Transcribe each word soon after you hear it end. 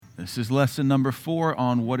This is lesson number 4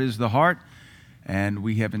 on what is the heart, and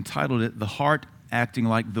we have entitled it, The Heart Acting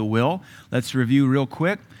Like the Will. Let's review real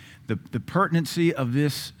quick. The pertinency of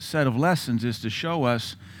this set of lessons is to show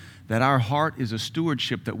us that our heart is a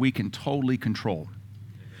stewardship that we can totally control.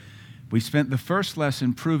 We spent the first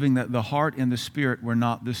lesson proving that the heart and the spirit were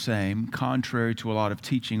not the same, contrary to a lot of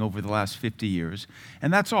teaching over the last 50 years.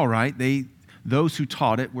 And that's all right. Those who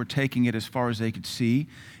taught it were taking it as far as they could see.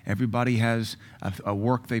 Everybody has a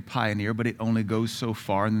work they pioneer, but it only goes so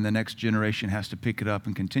far, and then the next generation has to pick it up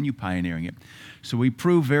and continue pioneering it. So we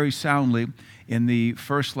proved very soundly in the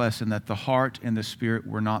first lesson that the heart and the spirit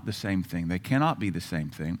were not the same thing. They cannot be the same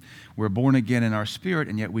thing. We're born again in our spirit,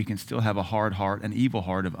 and yet we can still have a hard heart, an evil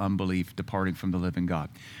heart of unbelief, departing from the living God.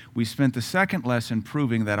 We spent the second lesson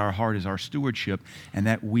proving that our heart is our stewardship and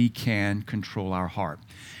that we can control our heart.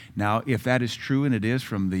 Now, if that is true, and it is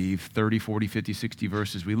from the 30, 40, 50, 60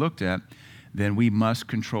 verses we looked at, then we must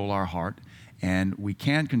control our heart, and we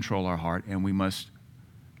can control our heart, and we must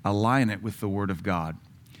align it with the Word of God.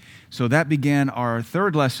 So that began our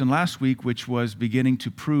third lesson last week, which was beginning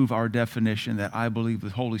to prove our definition that I believe the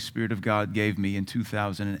Holy Spirit of God gave me in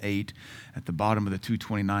 2008 at the bottom of the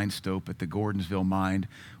 229 stope at the Gordonsville Mind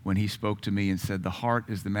when he spoke to me and said, the heart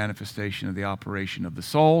is the manifestation of the operation of the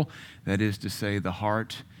soul. That is to say, the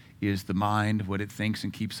heart is the mind, what it thinks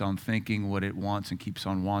and keeps on thinking, what it wants and keeps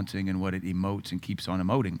on wanting, and what it emotes and keeps on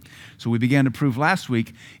emoting. So we began to prove last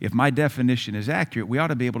week, if my definition is accurate, we ought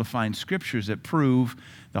to be able to find scriptures that prove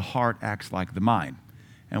the heart acts like the mind.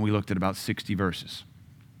 And we looked at about 60 verses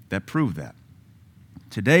that prove that.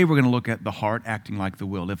 Today we're going to look at the heart acting like the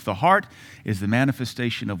will. If the heart is the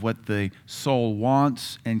manifestation of what the soul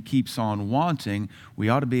wants and keeps on wanting, we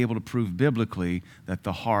ought to be able to prove biblically that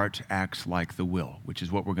the heart acts like the will, which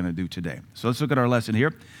is what we're going to do today. So let's look at our lesson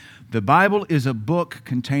here. The Bible is a book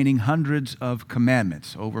containing hundreds of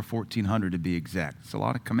commandments, over 1,400 to be exact. It's a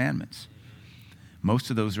lot of commandments. Most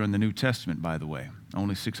of those are in the New Testament, by the way.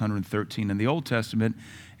 Only 613 in the Old Testament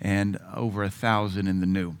and over 1,000 in the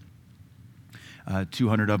New.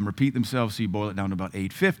 200 of them repeat themselves, so you boil it down to about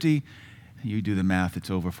 850. You do the math, it's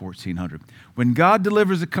over 1,400. When God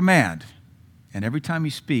delivers a command, and every time he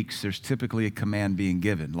speaks, there's typically a command being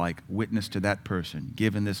given, like witness to that person,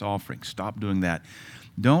 give in this offering, stop doing that.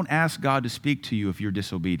 Don't ask God to speak to you if you're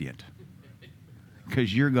disobedient,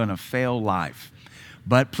 because you're going to fail life.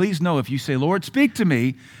 But please know, if you say, Lord, speak to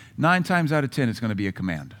me, 9 times out of 10, it's going to be a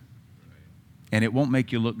command. And it won't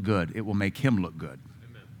make you look good. It will make him look good.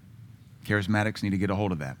 Charismatics need to get a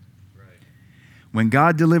hold of that. Right. When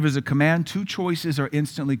God delivers a command, 2 choices are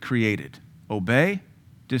instantly created. Obey,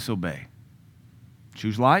 disobey.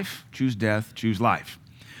 Choose life, choose death, choose life.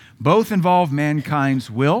 Both involve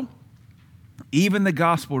mankind's will. Even the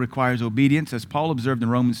gospel requires obedience, as Paul observed in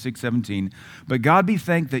Romans 6:17. But God be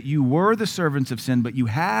thanked that you were the servants of sin, but you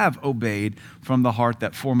have obeyed from the heart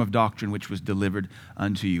that form of doctrine which was delivered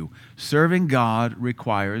unto you. Serving God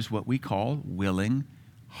requires what we call willing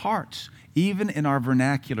hearts. Even in our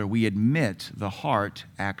vernacular, we admit the heart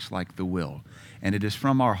acts like the will, and it is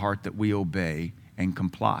from our heart that we obey and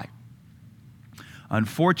comply.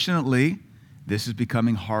 Unfortunately, this is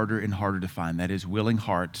becoming harder and harder to find. That is, willing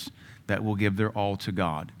hearts that will give their all to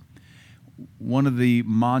God. One of the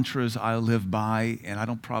mantras I live by, and I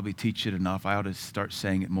don't probably teach it enough, I ought to start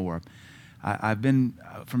saying it more. I've been,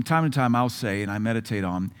 from time to time, I'll say, and I meditate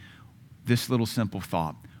on this little simple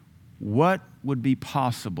thought. What would be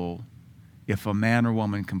possible if a man or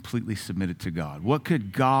woman completely submitted to God? What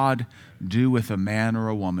could God do with a man or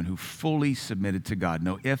a woman who fully submitted to God?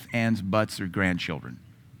 No ifs, ands, buts, or grandchildren.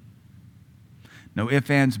 No ifs,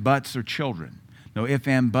 ands, buts, or children. No ifs,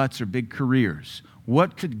 ands, buts, or big careers.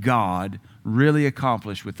 What could God really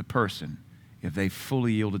accomplish with the person if they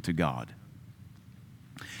fully yielded to God?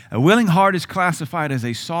 A willing heart is classified as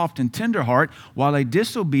a soft and tender heart, while a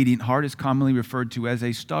disobedient heart is commonly referred to as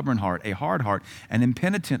a stubborn heart, a hard heart, an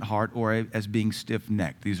impenitent heart, or as being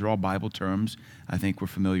stiff-necked. These are all Bible terms I think we're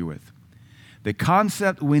familiar with. The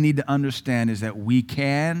concept we need to understand is that we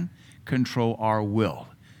can control our will.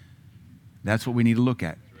 That's what we need to look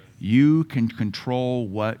at. You can control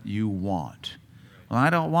what you want. Well, I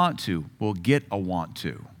don't want to. Well, get a want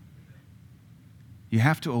to. You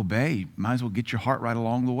have to obey. Might as well get your heart right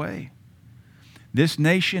along the way. This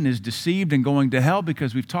nation is deceived and going to hell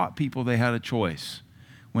because we've taught people they had a choice.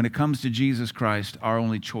 When it comes to Jesus Christ, our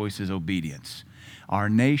only choice is obedience. Our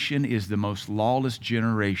nation is the most lawless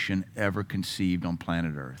generation ever conceived on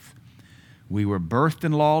planet Earth. We were birthed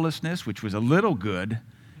in lawlessness, which was a little good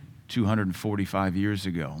 245 years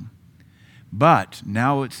ago. But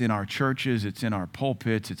now it's in our churches, it's in our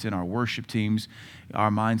pulpits, it's in our worship teams. Our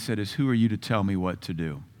mindset is, who are you to tell me what to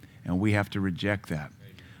do? and we have to reject that.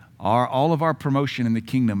 All of our promotion in the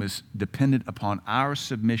kingdom is dependent upon our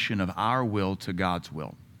submission of our will to God's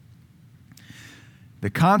will. The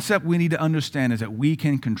concept we need to understand is that we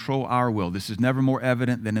can control our will. This is never more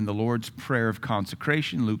evident than in the Lord's Prayer of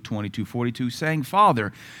consecration, Luke 22:42, saying,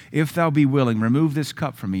 Father, if thou be willing, remove this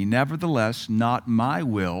cup from me. Nevertheless, not my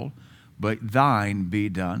will, but thine be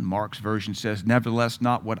done. Mark's version says, nevertheless,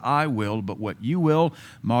 not what I will, but what you will.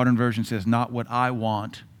 Modern version says, not what I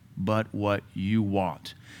want, but what you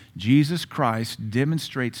want. Jesus Christ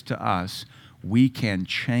demonstrates to us we can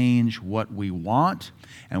change what we want,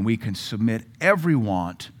 and we can submit every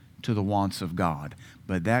want to the wants of God.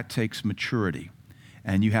 But that takes maturity,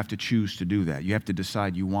 and you have to choose to do that. You have to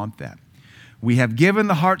decide you want that. We have given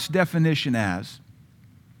the heart's definition as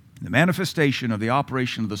the manifestation of the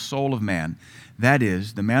operation of the soul of man. That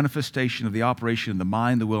is, the manifestation of the operation of the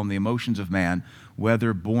mind, the will, and the emotions of man,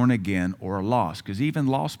 whether born again or lost. Because even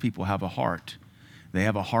lost people have a heart. They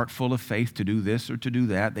have a heart full of faith to do this or to do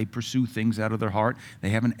that. They pursue things out of their heart.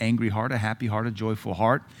 They have an angry heart, a happy heart, a joyful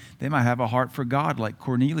heart. They might have a heart for God like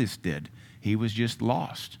Cornelius did. He was just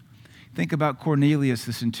lost. Think about Cornelius,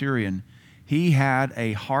 the centurion. He had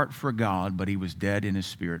a heart for God, but he was dead in his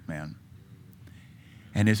spirit, man.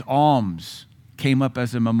 And his alms came up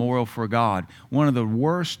as a memorial for God. One of the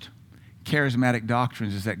worst charismatic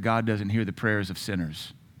doctrines is that God doesn't hear the prayers of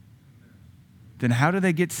sinners. Then how do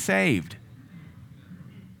they get saved?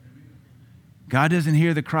 God doesn't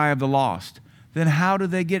hear the cry of the lost. Then how do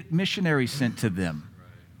they get missionaries sent to them?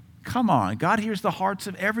 Come on, God hears the hearts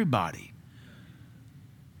of everybody.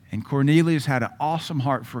 And Cornelius had an awesome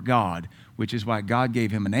heart for God, which is why God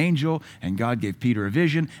gave him an angel, and God gave Peter a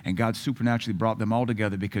vision, and God supernaturally brought them all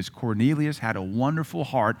together because Cornelius had a wonderful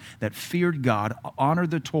heart that feared God,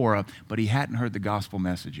 honored the Torah, but he hadn't heard the gospel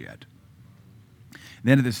message yet.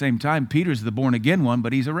 Then at the same time, Peter's the born-again one,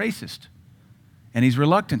 but he's a racist. And he's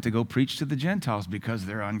reluctant to go preach to the Gentiles because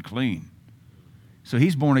they're unclean. So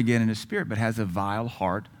he's born again in his spirit, but has a vile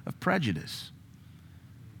heart of prejudice.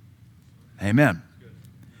 Amen.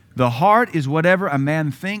 The heart is whatever a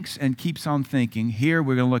man thinks and keeps on thinking. Here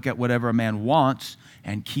we're going to look at whatever a man wants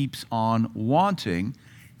and keeps on wanting,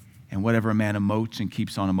 and whatever a man emotes and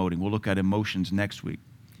keeps on emoting. We'll look at emotions next week.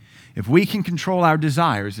 If we can control our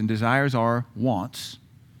desires, and desires are wants,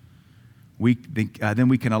 then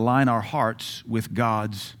we can align our hearts with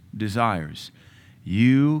God's desires.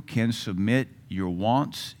 You can submit your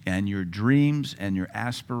wants and your dreams and your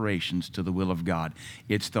aspirations to the will of God.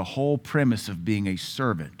 It's the whole premise of being a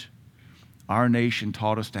servant. Our nation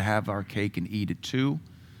taught us to have our cake and eat it too,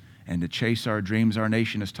 and to chase our dreams. Our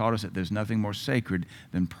nation has taught us that there's nothing more sacred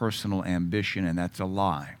than personal ambition, and that's a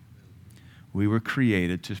lie. We were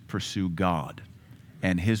created to pursue God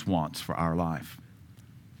and His wants for our life.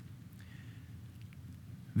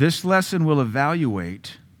 This lesson will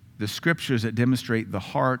evaluate the scriptures that demonstrate the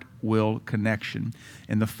heart-will connection.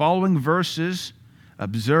 In the following verses,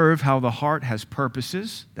 observe how the heart has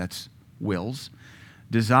purposes, that's wills,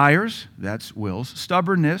 desires, that's wills,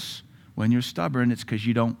 stubbornness, when you're stubborn, it's because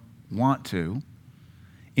you don't want to,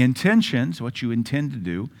 intentions, what you intend to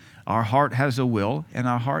do. Our heart has a will, and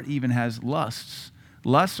our heart even has lusts.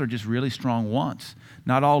 Lusts are just really strong wants.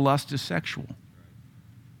 Not all lust is sexual.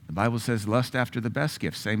 The Bible says lust after the best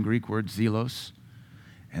gift, same Greek word, zelos.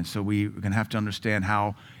 And so we're going to have to understand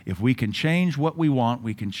how if we can change what we want,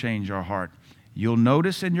 we can change our heart. You'll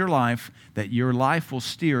notice in your life that your life will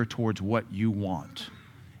steer towards what you want.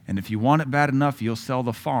 And if you want it bad enough, you'll sell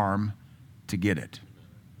the farm to get it.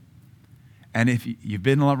 And if you've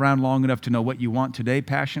been around long enough to know what you want today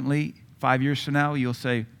passionately, 5 years from now, you'll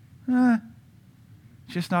say, it's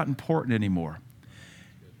just not important anymore.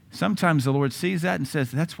 Sometimes the Lord sees that and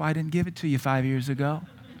says, that's why I didn't give it to you 5 years ago.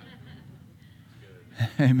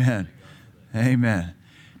 Amen. Amen.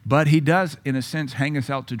 But He does, in a sense, hang us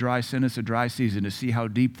out to dry, send us a dry season to see how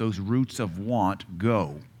deep those roots of want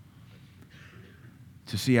go.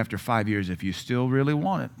 To see after 5 years, if you still really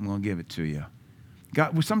want it, I'm going to give it to you.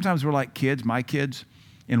 God, sometimes we're like kids, my kids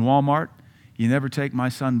in Walmart. You never take my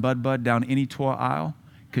son Bud down any toy aisle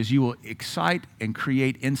because you will excite and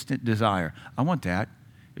create instant desire. I want that.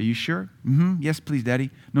 Are you sure? Yes, please, Daddy.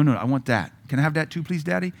 No, I want that. Can I have that too, please,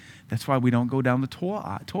 Daddy? That's why we don't go down the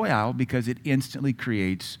toy aisle, because it instantly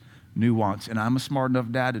creates new wants. And I'm a smart enough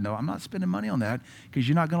dad to know I'm not spending money on that because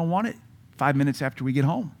you're not going to want it 5 minutes after we get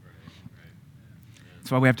home.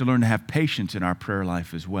 That's why we have to learn to have patience in our prayer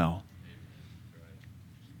life as well.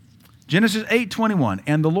 Genesis 8:21,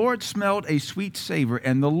 and the Lord smelled a sweet savor,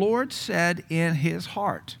 and the Lord said in His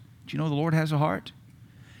heart. Do you know the Lord has a heart?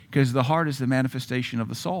 Because the heart is the manifestation of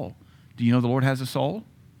the soul. Do you know the Lord has a soul?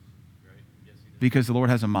 Because the Lord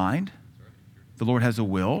has a mind, the Lord has a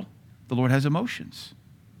will, the Lord has emotions.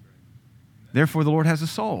 Therefore, the Lord has a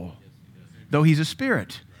soul, though he's a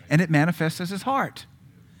spirit, and it manifests as his heart.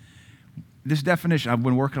 This definition, I've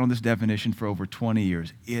been working on this definition for over 20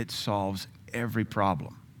 years. It solves every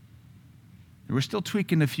problem. We're still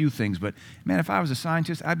tweaking a few things, but man, if I was a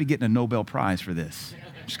scientist, I'd be getting a Nobel Prize for this.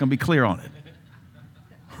 I'm just going to be clear on it.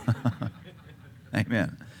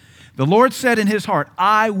 Amen. The Lord said in his heart,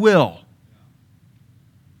 I will.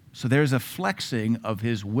 So there's a flexing of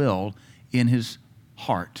his will in his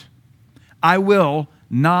heart. I will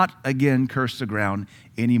not again curse the ground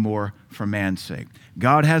anymore for man's sake.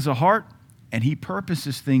 God has a heart, and he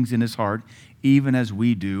purposes things in his heart, even as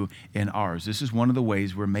we do in ours. This is one of the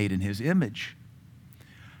ways we're made in his image.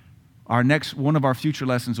 One of our future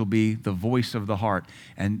lessons will be the voice of the heart.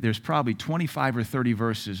 And there's probably 25 or 30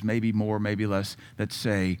 verses, maybe more, maybe less, that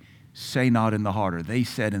say not in the heart, or they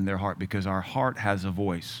said in their heart, because our heart has a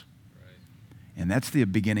voice. And that's the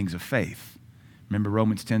beginnings of faith. Remember,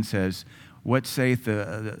 Romans 10 says, what saith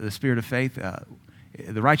the spirit of faith?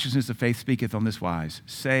 The righteousness of faith speaketh on this wise,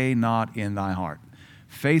 say not in thy heart.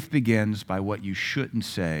 Faith begins by what you shouldn't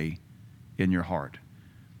say in your heart.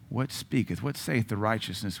 What saith the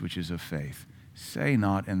righteousness which is of faith? Say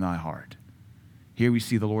not in thy heart. Here we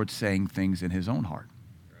see the Lord saying things in his own heart.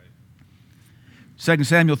 2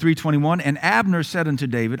 Samuel 3:21, and Abner said unto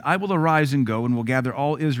David, I will arise and go, and will gather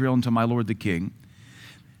all Israel unto my lord the king,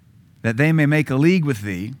 that they may make a league with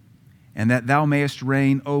thee, and that thou mayest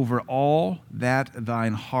reign over all that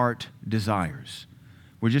thine heart desires.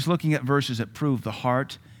 We're just looking at verses that prove the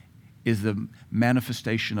heart is the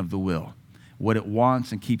manifestation of the will, what it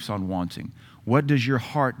wants and keeps on wanting. What does your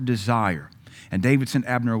heart desire? And David sent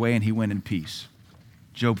Abner away, and he went in peace.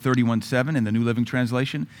 Job 31:7 in the New Living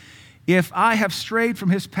Translation, if I have strayed from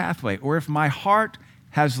his pathway, or if my heart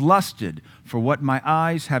has lusted for what my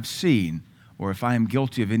eyes have seen, or if I am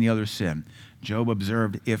guilty of any other sin. Job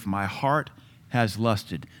observed, if my heart has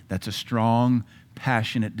lusted, that's a strong,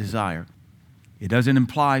 passionate desire. It doesn't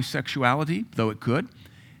imply sexuality, though it could.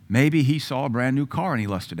 Maybe he saw a brand new car and he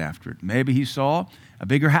lusted after it. Maybe he saw a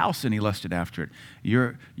bigger house and he lusted after it.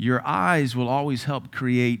 Your eyes will always help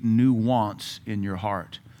create new wants in your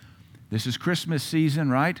heart. This is Christmas season,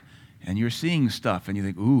 right? And you're seeing stuff and you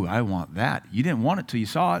think, ooh, I want that. You didn't want it till you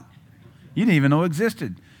saw it. You didn't even know it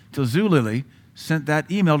existed till Zulily sent that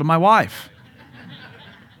email to my wife.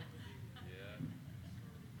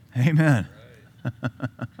 Amen.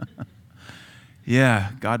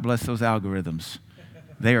 Yeah, God bless those algorithms.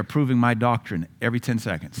 They are proving my doctrine every 10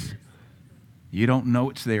 seconds. You don't know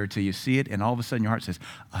it's there till you see it, and all of a sudden your heart says,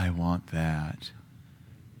 I want that.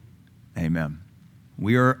 Amen.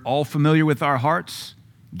 We are all familiar with our hearts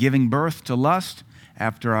giving birth to lust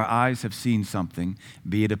after our eyes have seen something,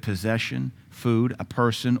 be it a possession, food, a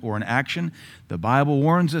person, or an action. The Bible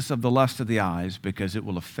warns us of the lust of the eyes because it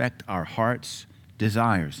will affect our heart's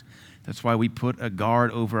desires. That's why we put a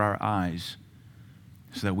guard over our eyes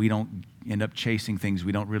so that we don't end up chasing things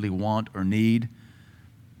we don't really want or need,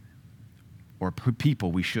 or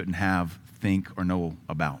people we shouldn't have, think, or know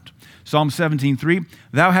about. Psalm 17:3,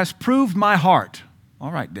 thou hast proved my heart.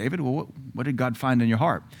 All right, David, well, what did God find in your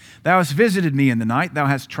heart? Thou hast visited me in the night. Thou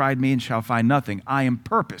hast tried me and shalt find nothing. I am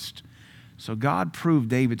purposed. So God proved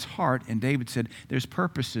David's heart, and David said, there's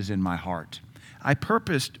purposes in my heart. I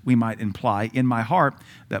purposed, we might imply, in my heart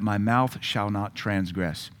that my mouth shall not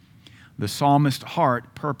transgress. The psalmist's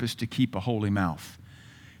heart purposed to keep a holy mouth.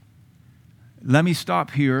 Let me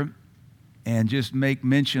stop here and just make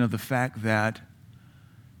mention of the fact that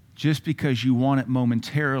just because you want it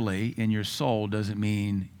momentarily in your soul doesn't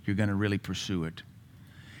mean you're going to really pursue it.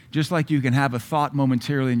 Just like you can have a thought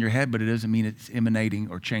momentarily in your head, but it doesn't mean it's emanating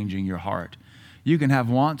or changing your heart. You can have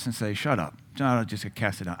wants and say, shut up. No, just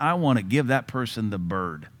cast it down. I want to give that person the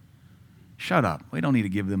bird. Shut up. We don't need to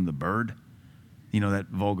give them the bird. You know, that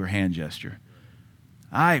vulgar hand gesture.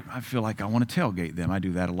 I feel like I want to tailgate them. I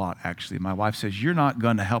do that a lot, actually. My wife says, you're not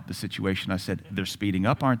going to help the situation. I said, they're speeding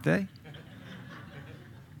up, aren't they?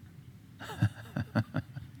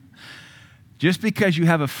 Just because you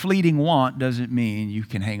have a fleeting want doesn't mean you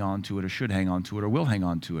can hang on to it or should hang on to it or will hang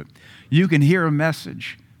on to it. You can hear a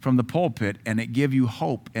message from the pulpit and it give you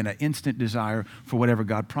hope and an instant desire for whatever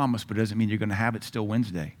God promised, but it doesn't mean you're going to have it still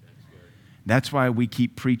Wednesday. That's why we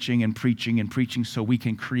keep preaching and preaching and preaching, so we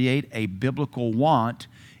can create a biblical want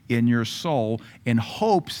in your soul in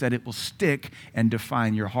hopes that it will stick and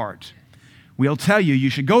define your heart. We'll tell you,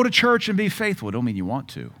 you should go to church and be faithful. It don't mean you want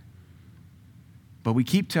to. But we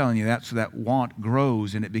keep telling you that so that want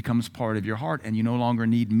grows and it becomes part of your heart, and you no longer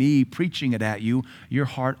need me preaching it at you. Your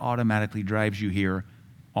heart automatically drives you here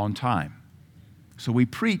on time. So we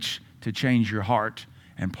preach to change your heart,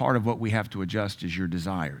 and part of what we have to adjust is your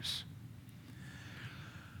desires.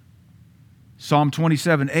 Psalm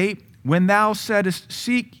 27:8, when thou saidst,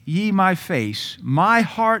 seek ye my face, my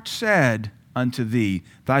heart said unto thee,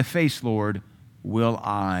 thy face, Lord, will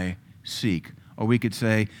I seek. Or we could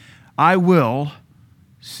say, I will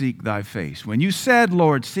seek thy face. When you said,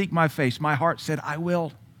 Lord, seek my face, my heart said, I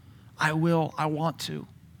will, I want to.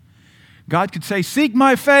 God could say, seek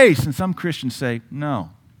my face. And some Christians say,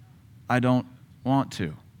 no, I don't want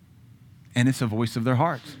to. And it's a voice of their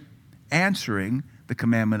hearts answering the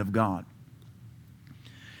commandment of God.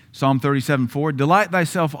 Psalm 37:4, delight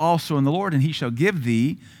thyself also in the Lord, and he shall give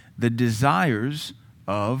thee the desires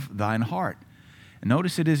of thine heart. And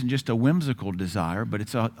notice it isn't just a whimsical desire, but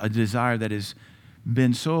it's a desire that has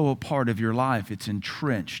been so a part of your life. It's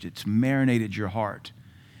entrenched. It's marinated your heart.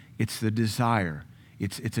 It's the desire.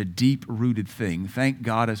 It's a deep-rooted thing. Thank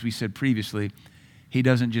God, as we said previously, he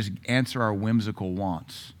doesn't just answer our whimsical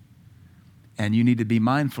wants. And you need to be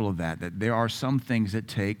mindful of that there are some things that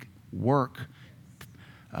take work.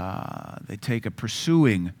 They take a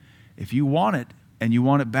pursuing. If you want it, and you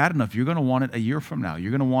want it bad enough, you're going to want it a year from now. You're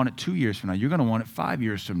going to want it 2 years from now. You're going to want it 5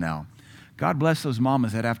 years from now. God bless those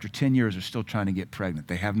mamas that after 10 years are still trying to get pregnant.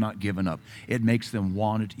 They have not given up. It makes them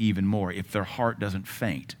want it even more if their heart doesn't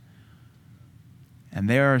faint. And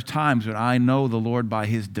there are times when I know the Lord, by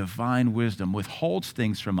his divine wisdom, withholds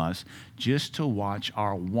things from us just to watch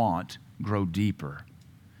our want grow deeper.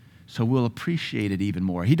 So we'll appreciate it even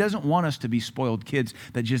more. He doesn't want us to be spoiled kids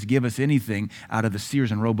that just give us anything out of the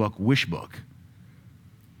Sears and Roebuck wish book.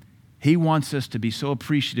 He wants us to be so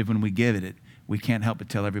appreciative when we get it, we can't help but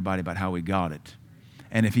tell everybody about how we got it.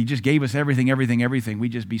 And if he just gave us everything,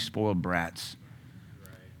 we'd just be spoiled brats.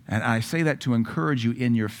 And I say that to encourage you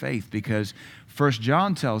in your faith, because 1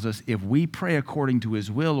 John tells us if we pray according to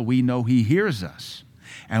his will, we know he hears us.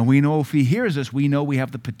 And we know if he hears us, we know we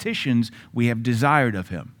have the petitions we have desired of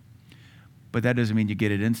him. But that doesn't mean you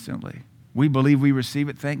get it instantly. We believe we receive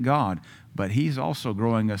it, thank God. But he's also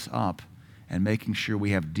growing us up and making sure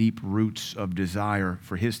we have deep roots of desire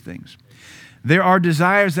for his things. There are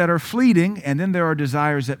desires that are fleeting, and then there are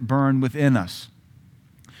desires that burn within us.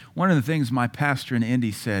 One of the things my pastor in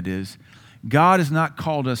Indy said is, God has not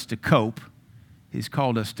called us to cope, he's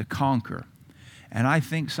called us to conquer. And I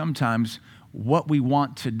think sometimes what we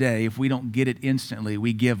want today, if we don't get it instantly,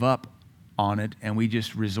 we give up on it and we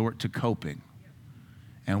just resort to coping.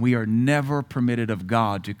 And we are never permitted of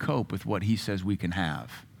God to cope with what he says we can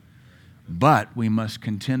have. But we must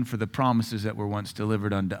contend for the promises that were once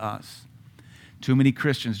delivered unto us. Too many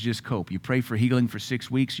Christians just cope. You pray for healing for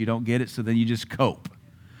 6 weeks, you don't get it, so then you just cope.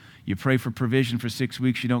 You pray for provision for 6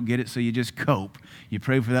 weeks, you don't get it, so you just cope. You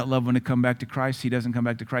pray for that loved one to come back to Christ, he doesn't come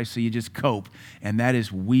back to Christ, so you just cope. And that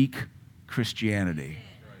is weak Christianity.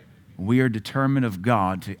 We are determined of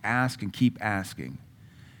God to ask and keep asking,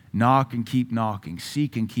 knock and keep knocking,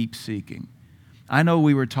 seek and keep seeking. I know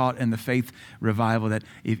we were taught in the faith revival that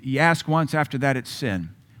if you ask once, after that it's sin.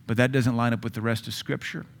 But that doesn't line up with the rest of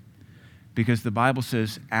Scripture. Because the Bible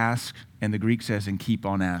says ask, and the Greek says and keep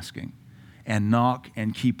on asking. And knock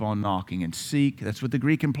and keep on knocking. And seek, that's what the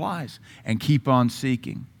Greek implies. And keep on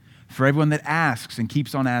seeking. For everyone that asks and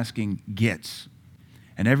keeps on asking gets.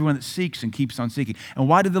 And everyone that seeks and keeps on seeking. And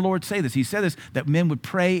why did the Lord say this? He said this, that men would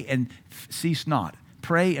pray and cease not.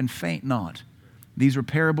 Pray and faint not. These were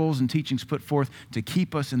parables and teachings put forth to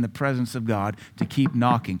keep us in the presence of God, to keep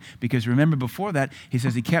knocking. Because remember before that, he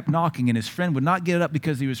says he kept knocking and his friend would not get up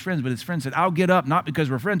because he was friends, but his friend said, I'll get up not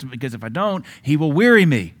because we're friends, but because if I don't, he will weary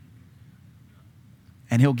me.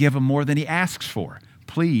 And he'll give him more than he asks for.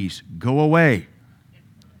 Please go away.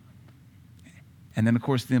 And then, of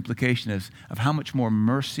course, the implication is of how much more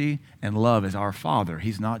mercy and love is our Father.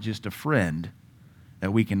 He's not just a friend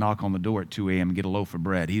that we can knock on the door at 2 a.m. and get a loaf of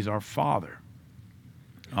bread. He's our Father.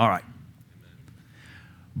 All right.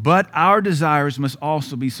 But our desires must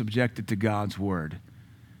also be subjected to God's word.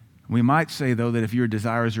 We might say, though, that if your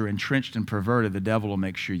desires are entrenched and perverted, the devil will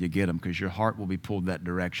make sure you get them because your heart will be pulled that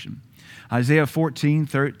direction. Isaiah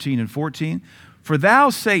 14:13 and 14, for thou,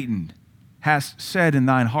 Satan, hast said in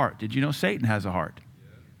thine heart. Did you know Satan has a heart?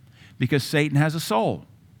 Because Satan has a soul.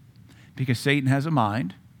 Because Satan has a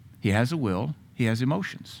mind. He has a will. He has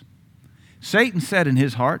emotions. Satan said in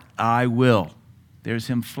his heart, I will. There's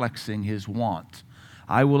him flexing his want.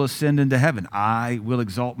 I will ascend into heaven. I will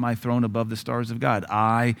exalt my throne above the stars of God.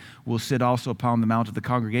 I will sit also upon the mount of the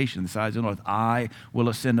congregation, the sides of the north. I will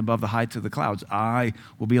ascend above the heights of the clouds. I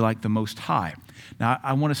will be like the Most High. Now,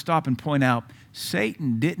 I want to stop and point out,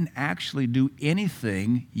 Satan didn't actually do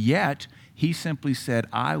anything yet. He simply said,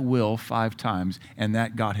 I will 5 times, and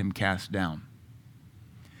that got him cast down.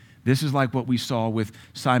 This is like what we saw with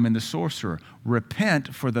Simon the sorcerer.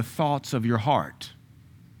 Repent for the thoughts of your heart.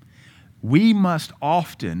 We must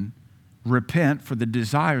often repent for the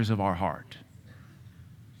desires of our heart.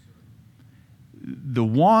 The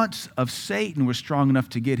wants of Satan were strong enough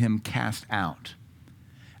to get him cast out.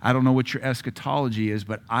 I don't know what your eschatology is,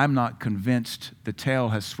 but I'm not convinced the tail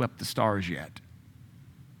has swept the stars yet.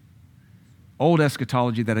 Old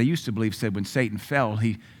eschatology that I used to believe said when Satan fell,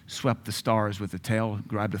 he swept the stars with the tail,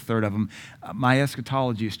 grabbed a third of them. My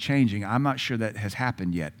eschatology is changing. I'm not sure that has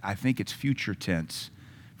happened yet. I think it's future tense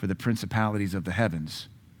for the principalities of the heavens.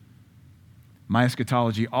 My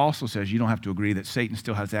eschatology also says you don't have to agree that Satan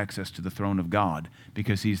still has access to the throne of God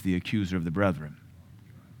because he's the accuser of the brethren.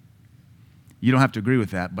 You don't have to agree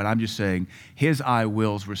with that, but I'm just saying his I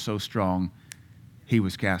wills were so strong, he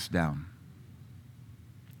was cast down.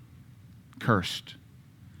 Cursed.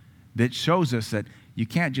 That shows us that you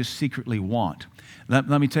can't just secretly want. Let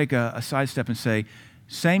me take a sidestep and say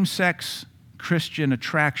same-sex Christian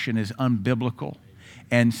attraction is unbiblical.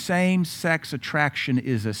 And same-sex attraction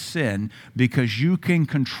is a sin because you can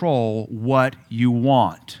control what you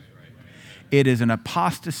want. It is an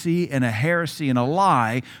apostasy and a heresy and a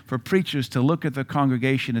lie for preachers to look at the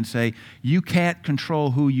congregation and say, you can't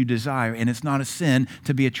control who you desire, and it's not a sin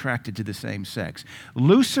to be attracted to the same sex.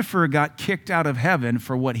 Lucifer got kicked out of heaven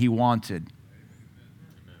for what he wanted.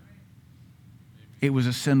 It was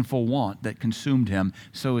a sinful want that consumed him,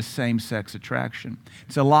 so is same-sex attraction.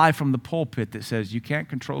 It's a lie from the pulpit that says you can't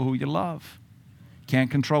control who you love.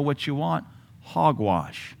 Can't control what you want.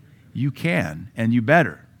 Hogwash. You can, and you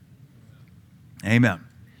better. Amen.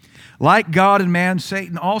 Like God and man,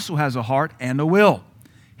 Satan also has a heart and a will.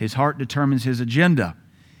 His heart determines his agenda.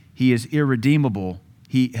 He is irredeemable.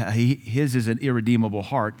 His is an irredeemable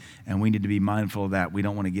heart, and we need to be mindful of that. We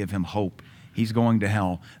don't want to give him hope. He's going to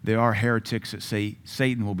hell. There are heretics that say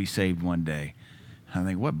Satan will be saved one day. I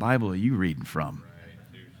think, what Bible are you reading from?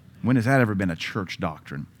 When has that ever been a church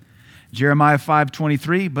doctrine? Jeremiah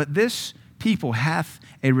 5:23, but this people hath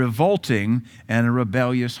a revolting and a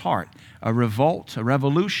rebellious heart. A revolt, a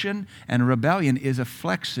revolution, and a rebellion is a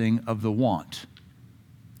flexing of the want.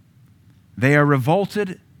 They are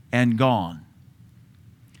revolted and gone.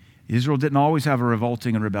 Israel didn't always have a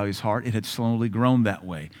revolting and rebellious heart. It had slowly grown that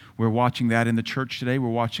way. We're watching that in the church today. We're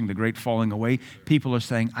watching the great falling away. People are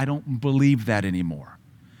saying, I don't believe that anymore.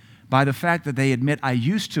 By the fact that they admit, I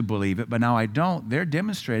used to believe it, but now I don't, they're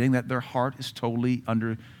demonstrating that their heart is totally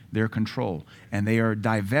under their control. And they are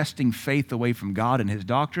divesting faith away from God and his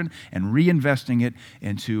doctrine and reinvesting it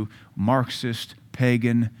into Marxist,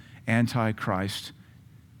 pagan, antichrist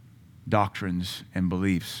doctrines and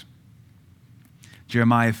beliefs.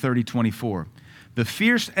 Jeremiah 30:24. The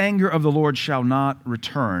fierce anger of the Lord shall not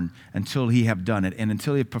return until he have done it, and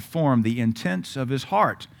until he have performed the intents of his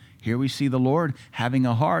heart. Here we see the Lord having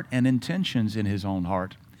a heart and intentions in his own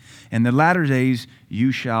heart. In the latter days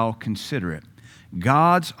you shall consider it.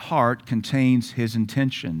 God's heart contains his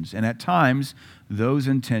intentions, and at times those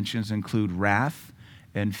intentions include wrath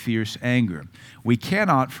and fierce anger. We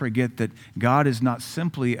cannot forget that God is not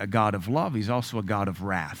simply a God of love, he's also a God of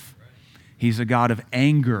wrath. He's a God of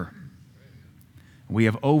anger. We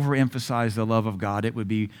have overemphasized the love of God. It would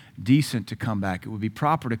be decent to come back. It would be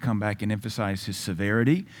proper to come back and emphasize his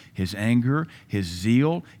severity, his anger, his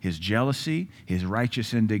zeal, his jealousy, his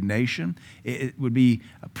righteous indignation. It would be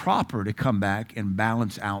proper to come back and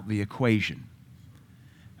balance out the equation,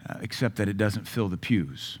 except that it doesn't fill the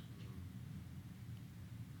pews.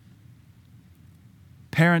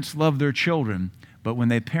 Parents love their children, but when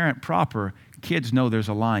they parent proper, kids know there's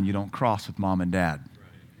a line you don't cross with mom and dad.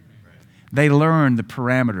 They learn the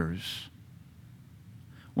parameters.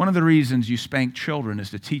 One of the reasons you spank children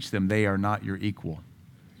is to teach them they are not your equal.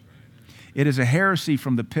 It is a heresy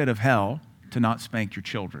from the pit of hell to not spank your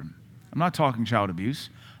children. I'm not talking child abuse.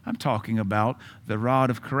 I'm talking about the rod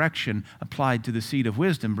of correction applied to the seed of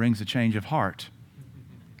wisdom brings a change of heart.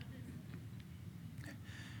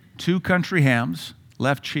 2 country hams,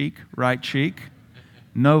 left cheek, right cheek,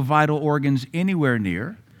 no vital organs anywhere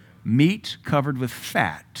near, meat covered with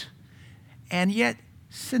fat, and yet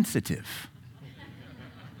sensitive.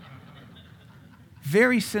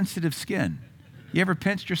 Very sensitive skin. You ever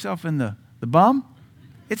pinched yourself in the bum?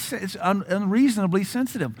 It's unreasonably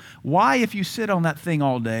sensitive. Why, if you sit on that thing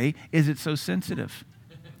all day, is it so sensitive?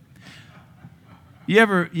 You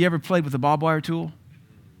ever played with a barbed wire tool?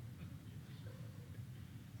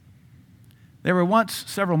 There were once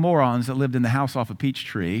several morons that lived in the house off a peach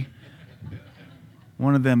tree.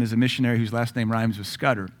 One of them is a missionary whose last name rhymes with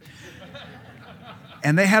Scudder.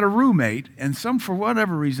 And they had a roommate, and for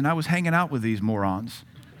whatever reason, I was hanging out with these morons.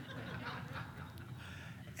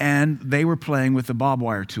 And they were playing with a barbed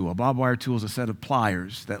wire tool. A barbed wire tool is a set of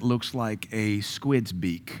pliers that looks like a squid's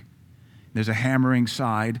beak. There's a hammering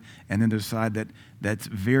side, and then there's a side that's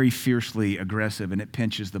very fiercely aggressive, and it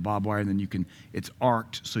pinches the barbed wire, and then it's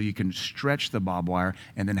arced so you can stretch the barbed wire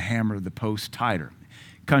and then hammer the post tighter.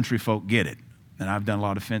 Country folk get it, and I've done a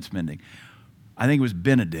lot of fence mending. I think it was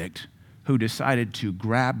Benedict who decided to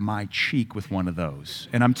grab my cheek with one of those.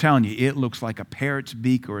 And I'm telling you, it looks like a parrot's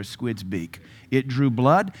beak or a squid's beak. It drew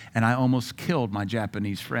blood, and I almost killed my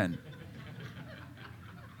Japanese friend.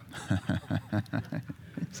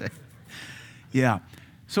 Yeah.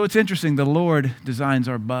 So it's interesting. The Lord designs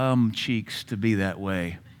our bum cheeks to be that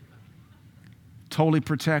way. Totally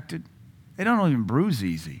protected. They don't even bruise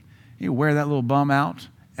easy. You wear that little bum out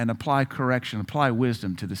and apply correction, apply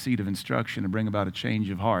wisdom to the seed of instruction and bring about a change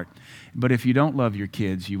of heart. But if you don't love your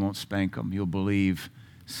kids, you won't spank them. You'll believe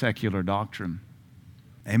secular doctrine.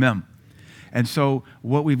 Amen. And so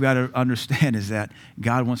what we've got to understand is that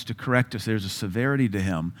God wants to correct us. There's a severity to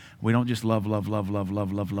him. We don't just love.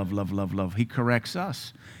 He corrects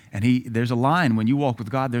us. And there's a line. When you walk with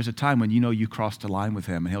God, there's a time when you know you crossed a line with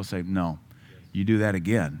him. And he'll say, no, you do that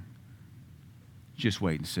again. Just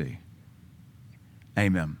wait and see.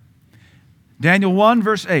 Amen. Daniel 1,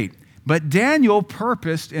 verse 8. But Daniel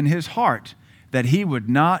purposed in his heart that he would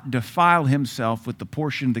not defile himself with the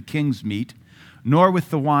portion of the king's meat, nor with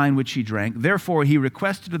the wine which he drank. Therefore, he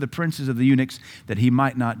requested of the princes of the eunuchs that he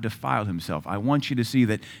might not defile himself. I want you to see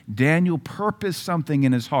that Daniel purposed something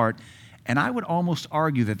in his heart, and I would almost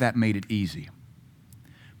argue that made it easy.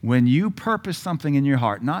 When you purpose something in your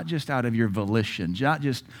heart, not just out of your volition, not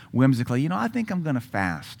just whimsically, I think I'm going to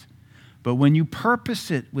fast. But when you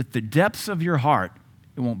purpose it with the depths of your heart,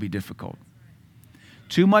 it won't be difficult.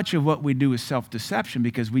 Too much of what we do is self-deception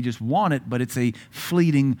because we just want it, but it's a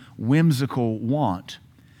fleeting, whimsical want.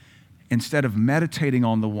 Instead of meditating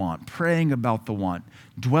on the want, praying about the want,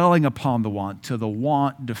 dwelling upon the want, till the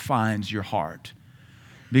want defines your heart.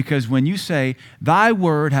 Because when you say, thy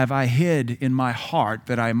word have I hid in my heart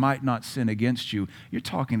that I might not sin against you, you're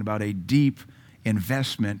talking about a deep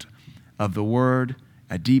investment of the word,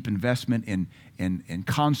 a deep investment in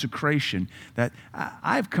consecration, that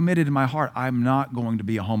I've committed in my heart I'm not going to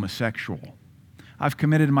be a homosexual. I've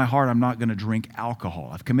committed in my heart I'm not going to drink alcohol.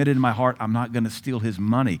 I've committed in my heart I'm not going to steal his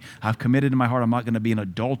money. I've committed in my heart I'm not going to be an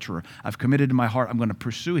adulterer. I've committed in my heart I'm going to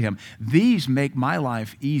pursue him. These make my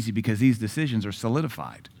life easy because these decisions are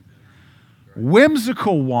solidified.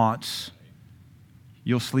 Whimsical wants,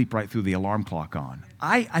 you'll sleep right through the alarm clock on.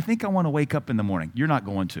 I think I want to wake up in the morning. You're not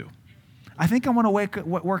going to. I think I want to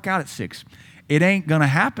work out at 6. It ain't going to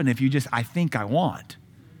happen if you just, I think I want.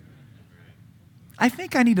 I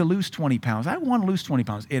think I need to lose 20 pounds. I want to lose 20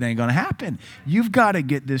 pounds. It ain't going to happen. You've got to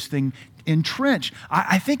get this thing entrenched.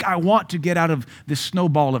 I think I want to get out of this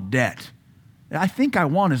snowball of debt. I think I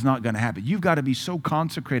want is not going to happen. You've got to be so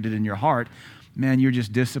consecrated in your heart. Man, you're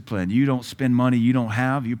just disciplined. You don't spend money you don't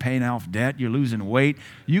have. You're paying off debt. You're losing weight.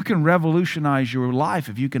 You can revolutionize your life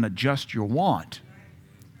if you can adjust your want.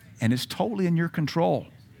 And it's totally in your control.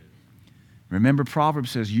 Remember,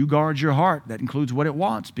 Proverbs says, you guard your heart. That includes what it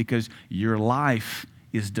wants because your life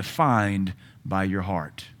is defined by your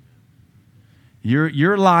heart.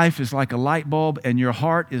 Your life is like a light bulb, and your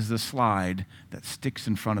heart is the slide that sticks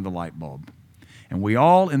in front of the light bulb. And we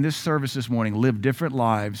all in this service this morning live different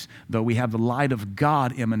lives, though we have the light of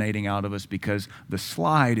God emanating out of us because the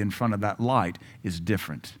slide in front of that light is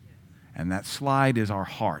different. And that slide is our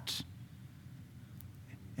heart.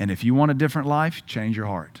 And if you want a different life, change your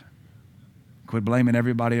heart. Quit blaming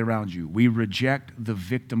everybody around you. We reject the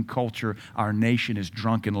victim culture our nation is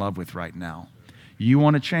drunk in love with right now. You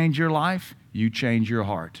want to change your life? You change your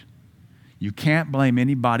heart. You can't blame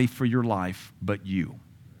anybody for your life but you.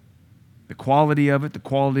 The quality of it, the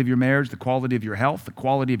quality of your marriage, the quality of your health, the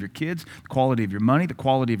quality of your kids, the quality of your money, the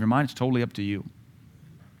quality of your mind, it's totally up to you.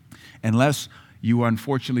 Unless you are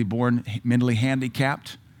unfortunately born mentally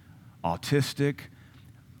handicapped, autistic,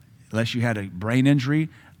 unless you had a brain injury,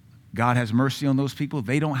 God has mercy on those people.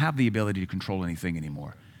 They don't have the ability to control anything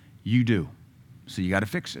anymore. You do. So you got to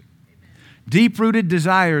fix it. Deep-rooted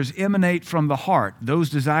desires emanate from the heart. Those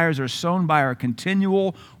desires are sown by our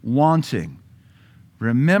continual wanting.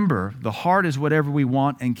 Remember, the heart is whatever we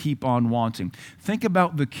want and keep on wanting. Think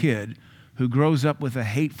about the kid who grows up with a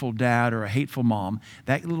hateful dad or a hateful mom.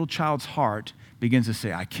 That little child's heart begins to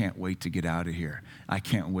say, I can't wait to get out of here. I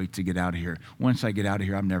can't wait to get out of here. Once I get out of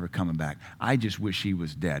here, I'm never coming back. I just wish he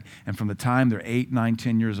was dead. And from the time they're 8, 9,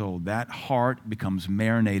 10 years old, that heart becomes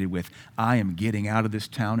marinated with, I am getting out of this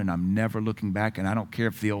town and I'm never looking back, and I don't care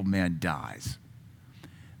if the old man dies.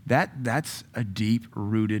 That's a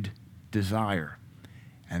deep-rooted desire.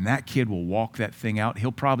 And that kid will walk that thing out.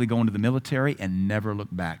 He'll probably go into the military and never look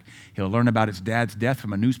back. He'll learn about his dad's death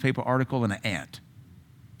from a newspaper article and an aunt.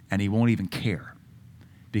 And he won't even care.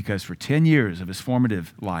 Because for 10 years of his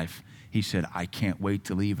formative life, he said, I can't wait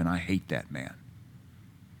to leave and I hate that man.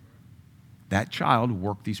 That child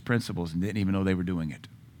worked these principles and didn't even know they were doing it.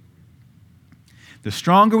 The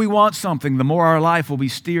stronger we want something, the more our life will be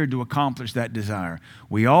steered to accomplish that desire.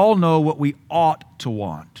 We all know what we ought to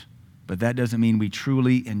want, but that doesn't mean we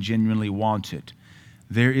truly and genuinely want it.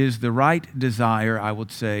 There is the right desire, I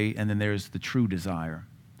would say, and then there's the true desire.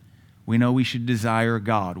 We know we should desire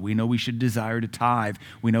God. We know we should desire to tithe.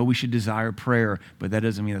 We know we should desire prayer, but that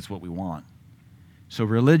doesn't mean that's what we want. So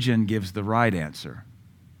religion gives the right answer,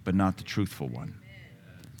 but not the truthful one.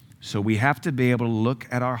 So we have to be able to look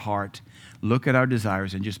at our heart, look at our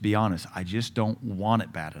desires, and just be honest. I just don't want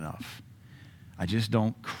it bad enough. I just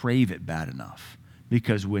don't crave it bad enough.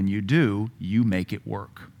 Because when you do, you make it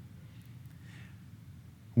work.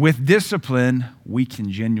 With discipline, we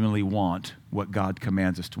can genuinely want what God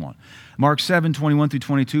commands us to want. Mark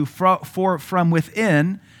 7:21-22, for from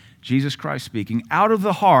within, Jesus Christ speaking, out of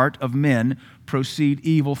the heart of men proceed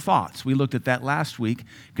evil thoughts. We looked at that last week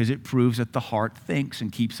because it proves that the heart thinks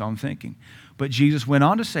and keeps on thinking. But Jesus went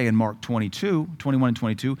on to say in Mark 21 and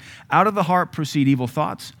 22, out of the heart proceed evil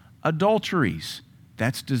thoughts, adulteries.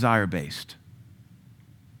 That's desire-based.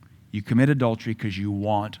 You commit adultery because you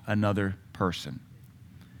want another person.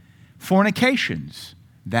 Fornications,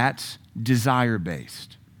 that's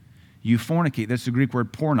desire-based. You fornicate, that's the Greek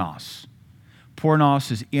word pornos.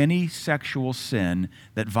 Pornos is any sexual sin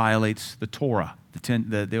that violates the Torah,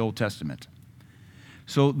 the Old Testament.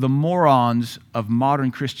 So the morons of modern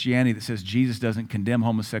Christianity that says Jesus doesn't condemn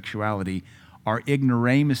homosexuality are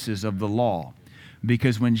ignoramuses of the law.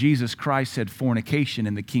 Because when Jesus Christ said fornication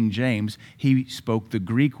in the King James, he spoke the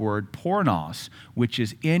Greek word pornos, which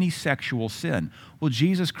is any sexual sin. Well,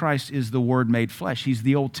 Jesus Christ is the Word made flesh. He's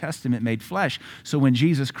the Old Testament made flesh. So when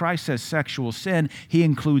Jesus Christ says sexual sin, he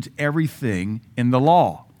includes everything in the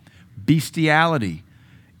law. Bestiality,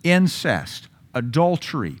 incest,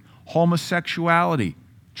 adultery, homosexuality,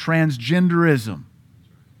 transgenderism.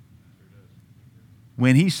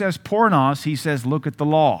 When he says pornos, he says look at the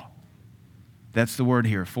law. That's the word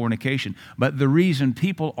here, fornication. But the reason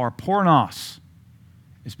people are pornos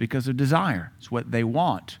is because of desire. It's what they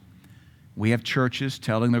want. We have churches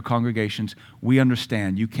telling their congregations, we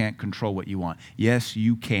understand you can't control what you want. Yes,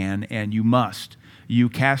 you can and you must. You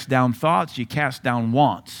cast down thoughts, you cast down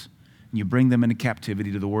wants, and you bring them into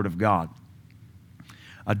captivity to the Word of God.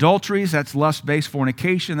 Adulteries, that's lust-based.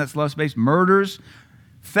 Fornication, that's lust-based. Murders,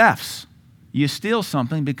 thefts. You steal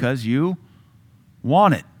something because you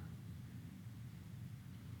want it.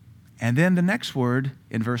 And then the next word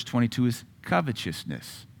in verse 22 is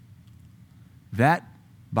covetousness. That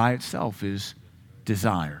by itself is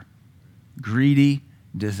desire. Greedy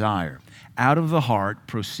desire. Out of the heart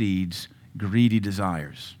proceeds greedy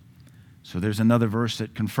desires. So there's another verse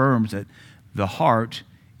that confirms that the heart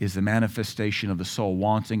is the manifestation of the soul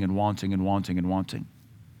wanting and wanting and wanting and wanting.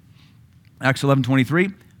 Acts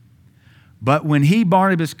 11:23. But when he,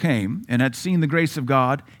 Barnabas, came and had seen the grace of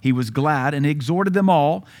God, he was glad and exhorted them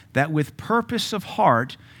all that with purpose of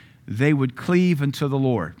heart they would cleave unto the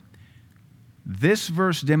Lord. This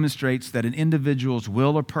verse demonstrates that an individual's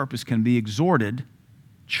will or purpose can be exhorted,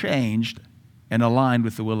 changed, and aligned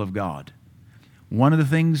with the will of God. One of the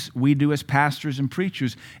things we do as pastors and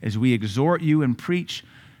preachers is we exhort you and preach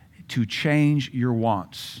to change your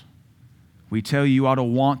wants. We tell you ought to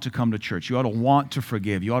want to come to church. You ought to want to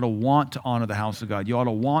forgive. You ought to want to honor the house of God. You ought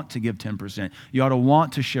to want to give 10%. You ought to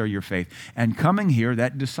want to share your faith. And coming here,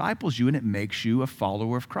 that disciples you and it makes you a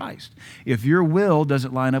follower of Christ. If your will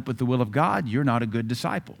doesn't line up with the will of God, you're not a good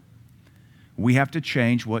disciple. We have to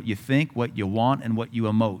change what you think, what you want, and what you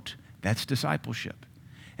emote. That's discipleship.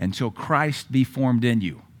 Until Christ be formed in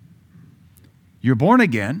you. You're born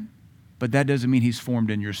again, but that doesn't mean he's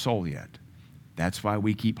formed in your soul yet. That's why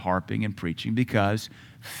we keep harping and preaching, because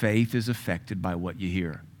faith is affected by what you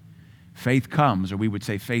hear. Faith comes, or we would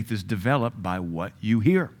say faith is developed by what you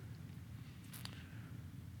hear.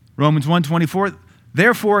 Romans 1:24,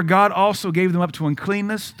 therefore God also gave them up to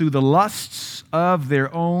uncleanness through the lusts of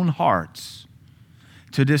their own hearts,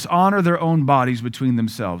 to dishonor their own bodies between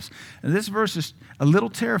themselves. And this verse is a little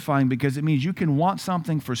terrifying because it means you can want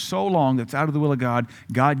something for so long that's out of the will of God,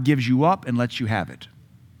 God gives you up and lets you have it.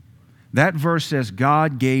 That verse says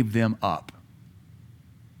God gave them up.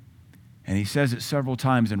 And he says it several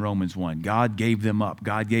times in Romans 1. God gave them up.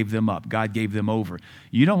 God gave them up. God gave them over.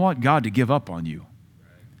 You don't want God to give up on you.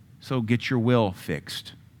 So get your will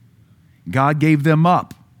fixed. God gave them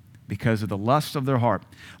up because of the lust of their heart.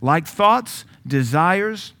 Like thoughts,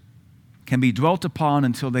 desires can be dwelt upon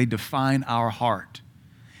until they define our heart.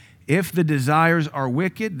 If the desires are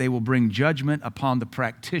wicked, they will bring judgment upon the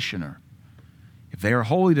practitioner. If they are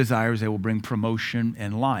holy desires, they will bring promotion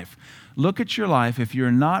in life. Look at your life. If you're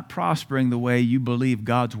not prospering the way you believe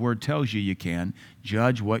God's word tells you can,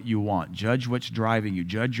 judge what you want. Judge what's driving you.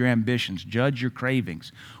 Judge your ambitions. Judge your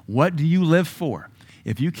cravings. What do you live for?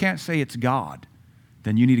 If you can't say it's God,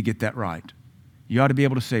 then you need to get that right. You ought to be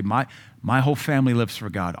able to say, my whole family lives for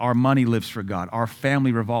God. Our money lives for God. Our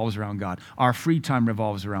family revolves around God. Our free time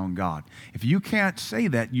revolves around God. If you can't say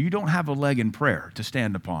that, you don't have a leg in prayer to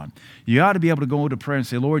stand upon. You ought to be able to go into prayer and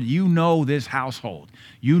say, Lord, you know this household.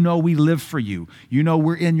 You know we live for you. You know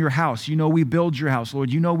we're in your house. You know we build your house,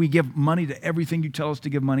 Lord. You know we give money to everything you tell us to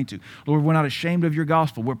give money to. Lord, we're not ashamed of your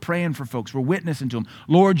gospel. We're praying for folks. We're witnessing to them.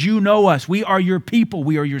 Lord, you know us. We are your people.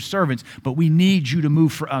 We are your servants, but we need you to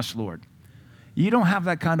move for us, Lord. You don't have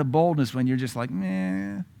that kind of boldness when you're just like,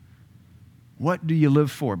 meh. What do you live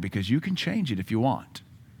for? Because you can change it if you want.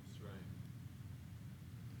 That's right.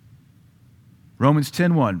 Romans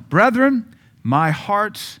 10:1. Brethren, my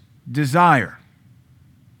heart's desire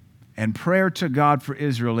and prayer to God for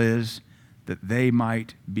Israel is that they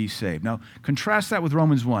might be saved. Now, contrast that with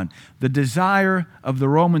Romans 1. The desire of the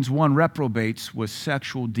Romans 1 reprobates was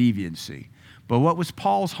sexual deviancy. But what was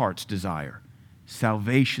Paul's heart's desire?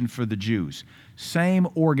 Salvation for the Jews. Same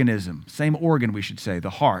organism, same organ, we should say, the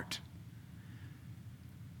heart.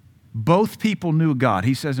 Both people knew God.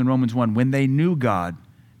 He says in Romans 1, when they knew God,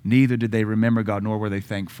 neither did they remember God, nor were they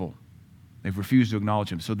thankful. They've refused to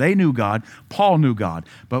acknowledge him. So they knew God. Paul knew God.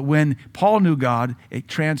 But when Paul knew God, it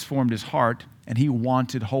transformed his heart, and he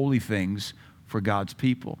wanted holy things for God's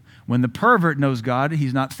people. When the pervert knows God,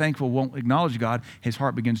 he's not thankful, won't acknowledge God, his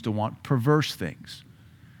heart begins to want perverse things.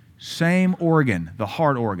 Same organ, the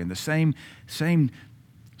heart organ, the same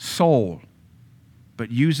soul,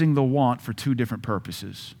 but using the want for two different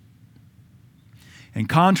purposes. In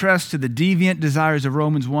contrast to the deviant desires of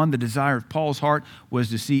Romans 1, the desire of Paul's heart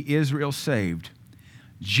was to see Israel saved.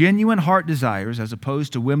 Genuine heart desires, as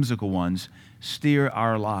opposed to whimsical ones, steer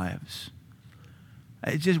our lives.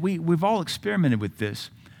 It's just we've all experimented with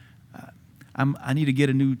this. I need to get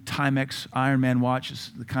a new Timex Ironman watch. It's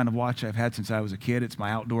the kind of watch I've had since I was a kid. It's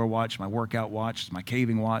my outdoor watch, my workout watch, it's my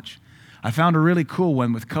caving watch. I found a really cool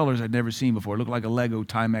one with colors I'd never seen before. It looked like a Lego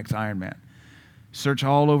Timex Ironman. Search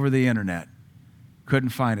all over the internet. Couldn't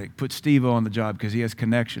find it. Put Steve-O on the job because he has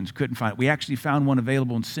connections. Couldn't find it. We actually found one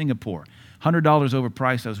available in Singapore. $100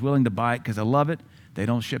 overpriced. I was willing to buy it because I love it. They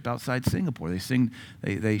don't ship outside Singapore.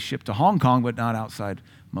 They ship to Hong Kong, but not outside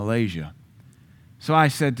Malaysia. So I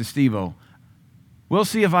said to Steve-O, we'll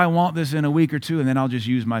see if I want this in a week or two, and then I'll just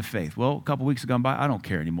use my faith. Well, a couple weeks have gone by. I don't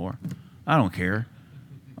care anymore. I don't care.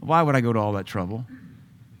 Why would I go to all that trouble?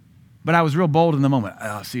 But I was real bold in the moment.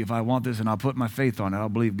 I'll see if I want this, and I'll put my faith on it. I'll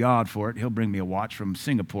believe God for it. He'll bring me a watch from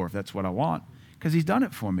Singapore if that's what I want, because he's done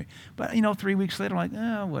it for me. But, 3 weeks later, I'm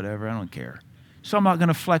like, whatever, I don't care. So I'm not going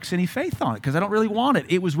to flex any faith on it because I don't really want it.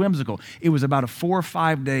 It was whimsical. It was about a 4 or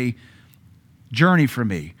 5 day journey for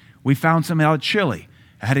me. We found some out of Chile.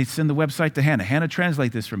 I had to send the website to Hannah. Hannah,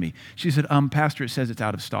 translate this for me. She said, Pastor, it says it's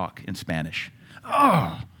out of stock in Spanish.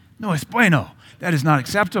 Oh, no es bueno. That is not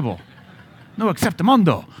acceptable. No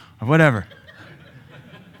acceptamundo, or whatever.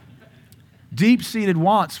 Deep-seated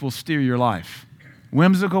wants will steer your life.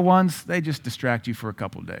 Whimsical ones, they just distract you for a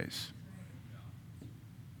couple of days.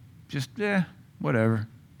 Just, whatever.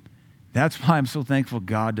 That's why I'm so thankful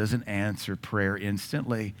God doesn't answer prayer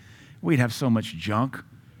instantly. We'd have so much junk.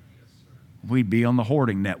 We'd be on the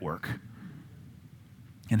hoarding network.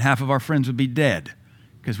 And half of our friends would be dead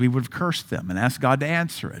because we would have cursed them and asked God to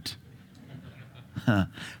answer it. 1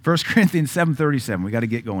 Corinthians 7:37. We got to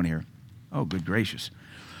get going here. Oh, good gracious.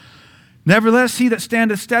 Nevertheless, he that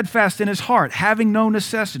standeth steadfast in his heart, having no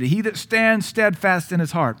necessity. He that stands steadfast in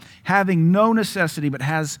his heart, having no necessity, but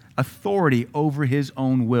has authority over his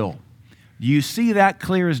own will. Do you see that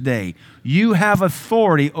clear as day? You have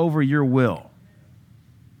authority over your will.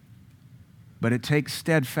 But it takes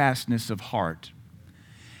steadfastness of heart.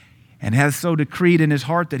 And has so decreed in his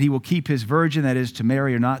heart that he will keep his virgin, that is, to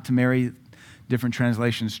marry or not to marry. Different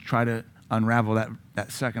translations try to unravel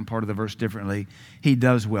that second part of the verse differently. He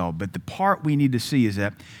does well. But the part we need to see is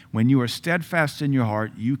that when you are steadfast in your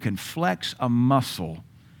heart, you can flex a muscle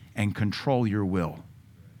and control your will.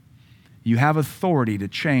 You have authority to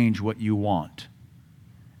change what you want.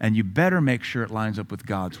 And you better make sure it lines up with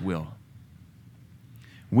God's will.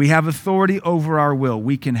 We have authority over our will.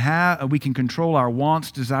 We can control our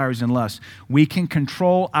wants, desires, and lusts. We can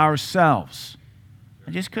control ourselves.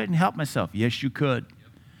 I just couldn't help myself. Yes, you could.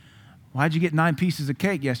 Why'd you get 9 pieces of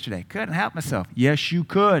cake yesterday? Couldn't help myself. Yes, you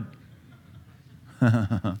could.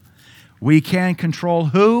 We can control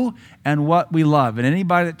who and what we love. And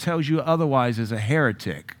anybody that tells you otherwise is a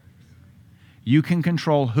heretic. You can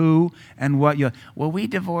control who and what you... Well, we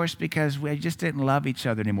divorced because we just didn't love each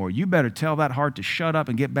other anymore. You better tell that heart to shut up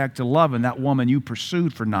and get back to loving that woman you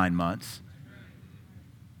pursued for 9 months.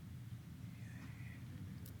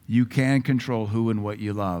 You can control who and what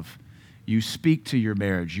you love. You speak to your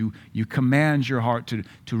marriage. You command your heart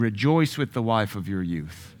to rejoice with the wife of your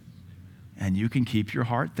youth. And you can keep your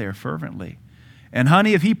heart there fervently. And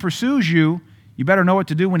honey, if he pursues you, you better know what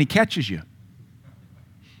to do when he catches you.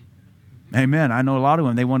 Amen. I know a lot of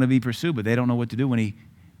them, they want to be pursued, but they don't know what to do when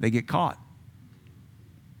they get caught.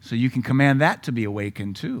 So you can command that to be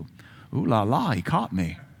awakened too. Ooh la la, he caught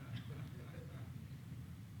me.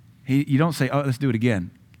 You don't say, oh, let's do it again.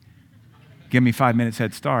 Give me 5 minutes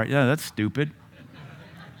head start. Yeah, that's stupid.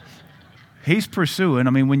 He's pursuing. I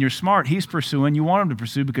mean, when you're smart, he's pursuing. You want him to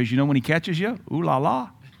pursue because you know when he catches you, ooh la la.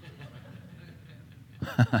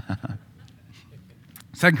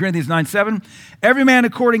 2 Corinthians 9:7, every man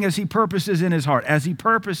according as he purposes in his heart. As he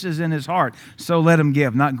purposes in his heart, so let him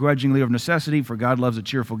give, not grudgingly or of necessity, for God loves a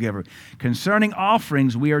cheerful giver. Concerning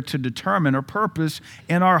offerings, we are to determine or purpose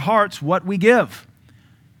in our hearts what we give.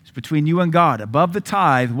 It's between you and God. Above the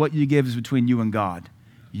tithe, what you give is between you and God.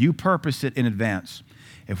 You purpose it in advance.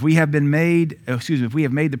 If we have made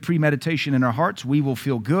the premeditation in our hearts, we will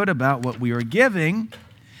feel good about what we are giving,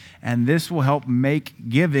 and this will help make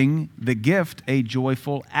giving the gift a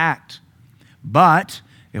joyful act. But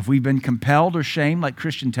if we've been compelled or shamed, like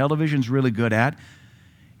Christian television's really good at,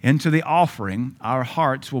 into the offering, our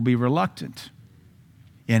hearts will be reluctant.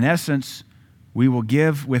 In essence, we will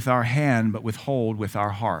give with our hand, but withhold with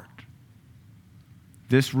our heart.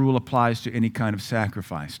 This rule applies to any kind of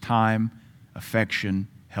sacrifice, time, affection,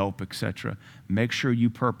 help, etc. Make sure you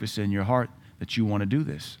purpose in your heart that you want to do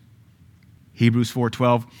this. Hebrews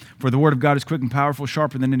 4:12, for the word of God is quick and powerful,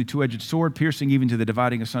 sharper than any two-edged sword, piercing even to the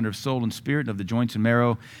dividing asunder of soul and spirit, and of the joints and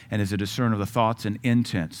marrow, and is a discerner of the thoughts and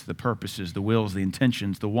intents, the purposes, the wills, the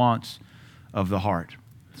intentions, the wants of the heart.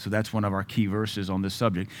 So that's one of our key verses on this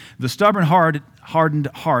subject. The stubborn, hardened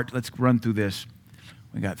heart, let's run through this.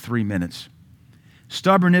 We got 3 minutes.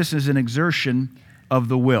 Stubbornness is an exertion of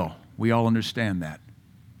the will. We all understand that.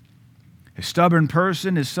 A stubborn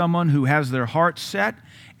person is someone who has their heart set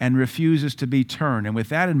and refuses to be turned. And with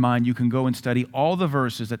that in mind, you can go and study all the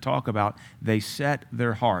verses that talk about they set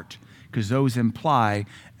their heart, because those imply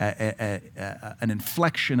an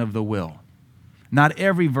inflection of the will. Not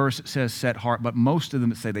every verse says set heart, but most of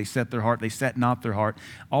them say they set their heart, they set not their heart.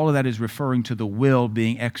 All of that is referring to the will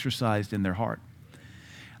being exercised in their heart.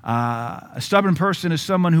 A stubborn person is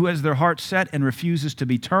someone who has their heart set and refuses to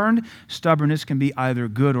be turned. Stubbornness can be either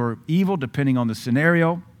good or evil, depending on the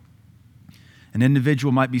scenario. An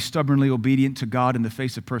individual might be stubbornly obedient to God in the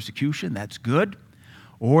face of persecution. That's good.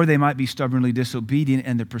 Or they might be stubbornly disobedient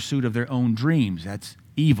in the pursuit of their own dreams. That's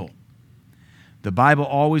evil. The Bible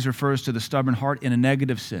always refers to the stubborn heart in a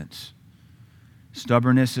negative sense.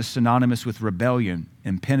 Stubbornness is synonymous with rebellion,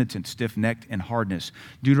 impenitent, stiff-necked, and hardness.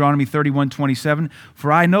 Deuteronomy 31:27,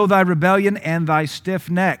 for I know thy rebellion and thy stiff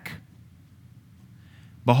neck.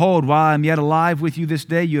 Behold, while I am yet alive with you this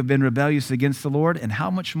day, you have been rebellious against the Lord, and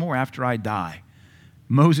how much more after I die?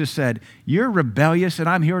 Moses said, you're rebellious and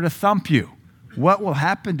I'm here to thump you. What will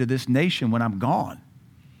happen to this nation when I'm gone?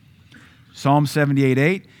 Psalm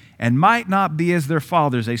 78:8, and might not be as their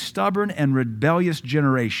fathers, a stubborn and rebellious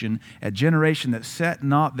generation, a generation that set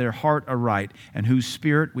not their heart aright, and whose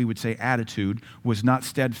spirit, we would say attitude, was not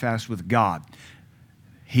steadfast with God.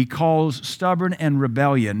 He calls stubborn and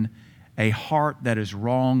rebellion a heart that is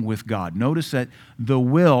wrong with God. Notice that the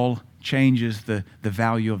will changes the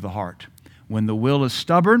value of the heart. When the will is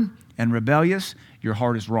stubborn and rebellious, your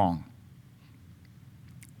heart is wrong.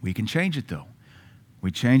 We can change it though. We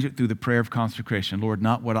change it through the prayer of consecration. Lord,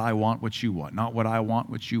 not what I want, what you want. Not what I want,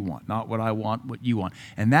 what you want. Not what I want, what you want.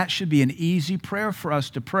 And that should be an easy prayer for us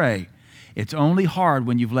to pray. It's only hard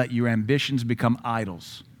when you've let your ambitions become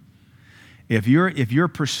idols. If your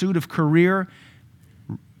pursuit of career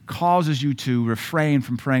causes you to refrain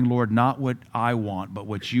from praying, Lord, not what I want, but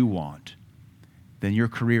what you want, then your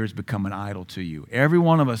career has become an idol to you. Every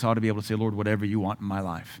one of us ought to be able to say, Lord, whatever you want in my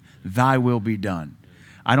life, thy will be done.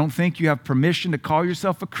 I don't think you have permission to call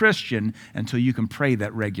yourself a Christian until you can pray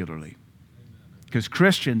that regularly. Because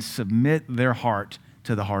Christians submit their heart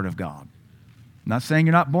to the heart of God. I'm not saying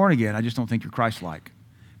you're not born again. I just don't think you're Christ-like.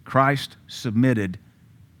 Christ submitted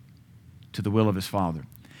to the will of his Father.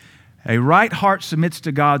 A right heart submits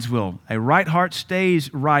to God's will. A right heart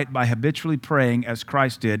stays right by habitually praying as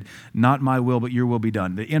Christ did, not my will, but your will be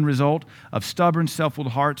done. The end result of stubborn,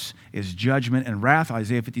 self-willed hearts is judgment and wrath.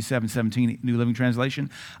 Isaiah 57:17, New Living Translation.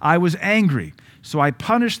 I was angry, so I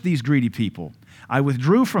punished these greedy people. I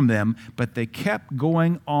withdrew from them, but they kept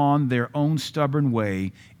going on their own stubborn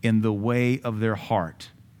way in the way of their heart.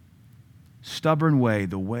 Stubborn way,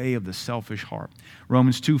 the way of the selfish heart.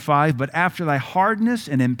 Romans 2:5, but after thy hardness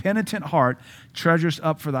and impenitent heart treasures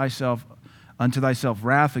up for thyself unto thyself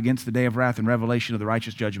wrath against the day of wrath and revelation of the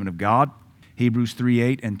righteous judgment of God. Hebrews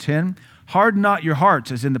 3:8 and 10. Harden not your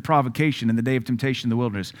hearts as in the provocation in the day of temptation in the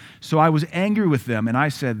wilderness. So I was angry with them, and I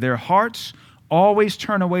said, their hearts always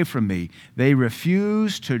turn away from me. They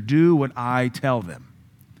refuse to do what I tell them.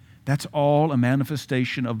 That's all a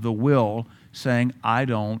manifestation of the will saying, I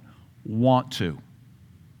don't want to.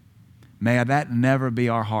 May that never be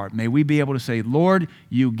our heart. May we be able to say, Lord,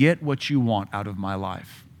 you get what you want out of my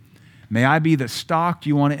life. May I be the stock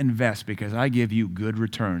you want to invest because I give you good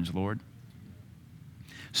returns, Lord.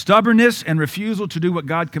 Stubbornness and refusal to do what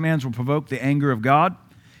God commands will provoke the anger of God.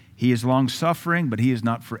 He is long-suffering, but he is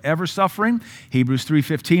not forever suffering. Hebrews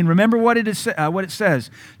 3:15. Remember what it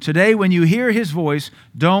says. Today, when you hear his voice,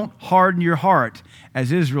 don't harden your heart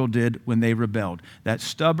as Israel did when they rebelled. That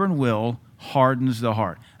stubborn will hardens the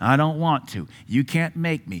heart. I don't want to. You can't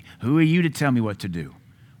make me. Who are you to tell me what to do?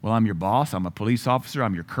 Well, I'm your boss. I'm a police officer.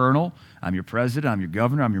 I'm your colonel. I'm your president. I'm your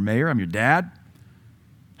governor. I'm your mayor. I'm your dad.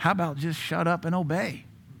 How about just shut up and obey?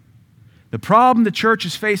 The problem the church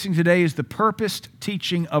is facing today is the purposed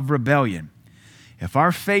teaching of rebellion. If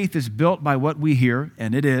our faith is built by what we hear,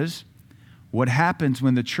 and it is, what happens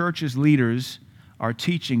when the church's leaders are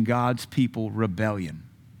teaching God's people rebellion?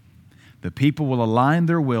 The people will align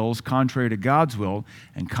their wills contrary to God's will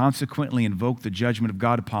and consequently invoke the judgment of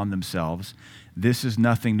God upon themselves. This is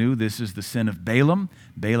nothing new. This is the sin of Balaam.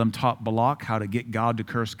 Balaam taught Balak how to get God to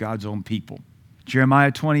curse God's own people.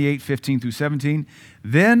 Jeremiah 28:15-17.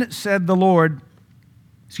 Then said the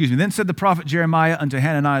prophet Jeremiah unto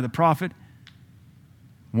Hananiah the prophet,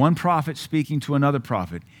 one prophet speaking to another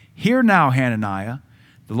prophet, hear now, Hananiah,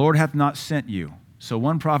 the Lord hath not sent you. So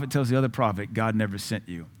one prophet tells the other prophet, God never sent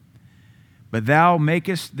you. But thou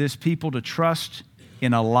makest this people to trust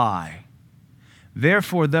in a lie.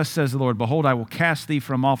 Therefore, thus says the Lord, behold, I will cast thee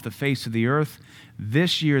from off the face of the earth.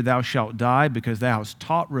 This year thou shalt die, because thou hast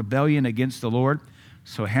taught rebellion against the Lord.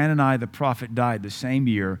 So Hananiah the prophet died the same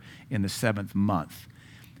year in the 7th month.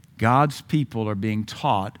 God's people are being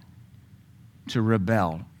taught to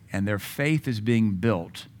rebel, and their faith is being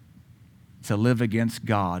built to live against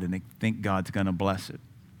God, and they think God's going to bless it.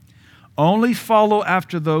 Only follow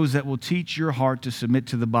after those that will teach your heart to submit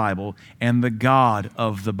to the Bible and the God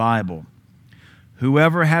of the Bible.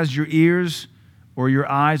 Whoever has your ears or your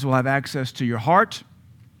eyes will have access to your heart,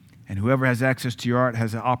 and whoever has access to your heart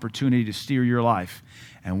has the opportunity to steer your life.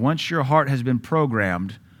 And once your heart has been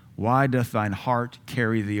programmed, why doth thine heart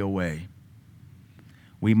carry thee away?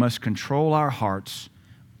 We must control our hearts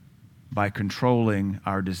by controlling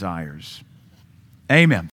our desires. Amen.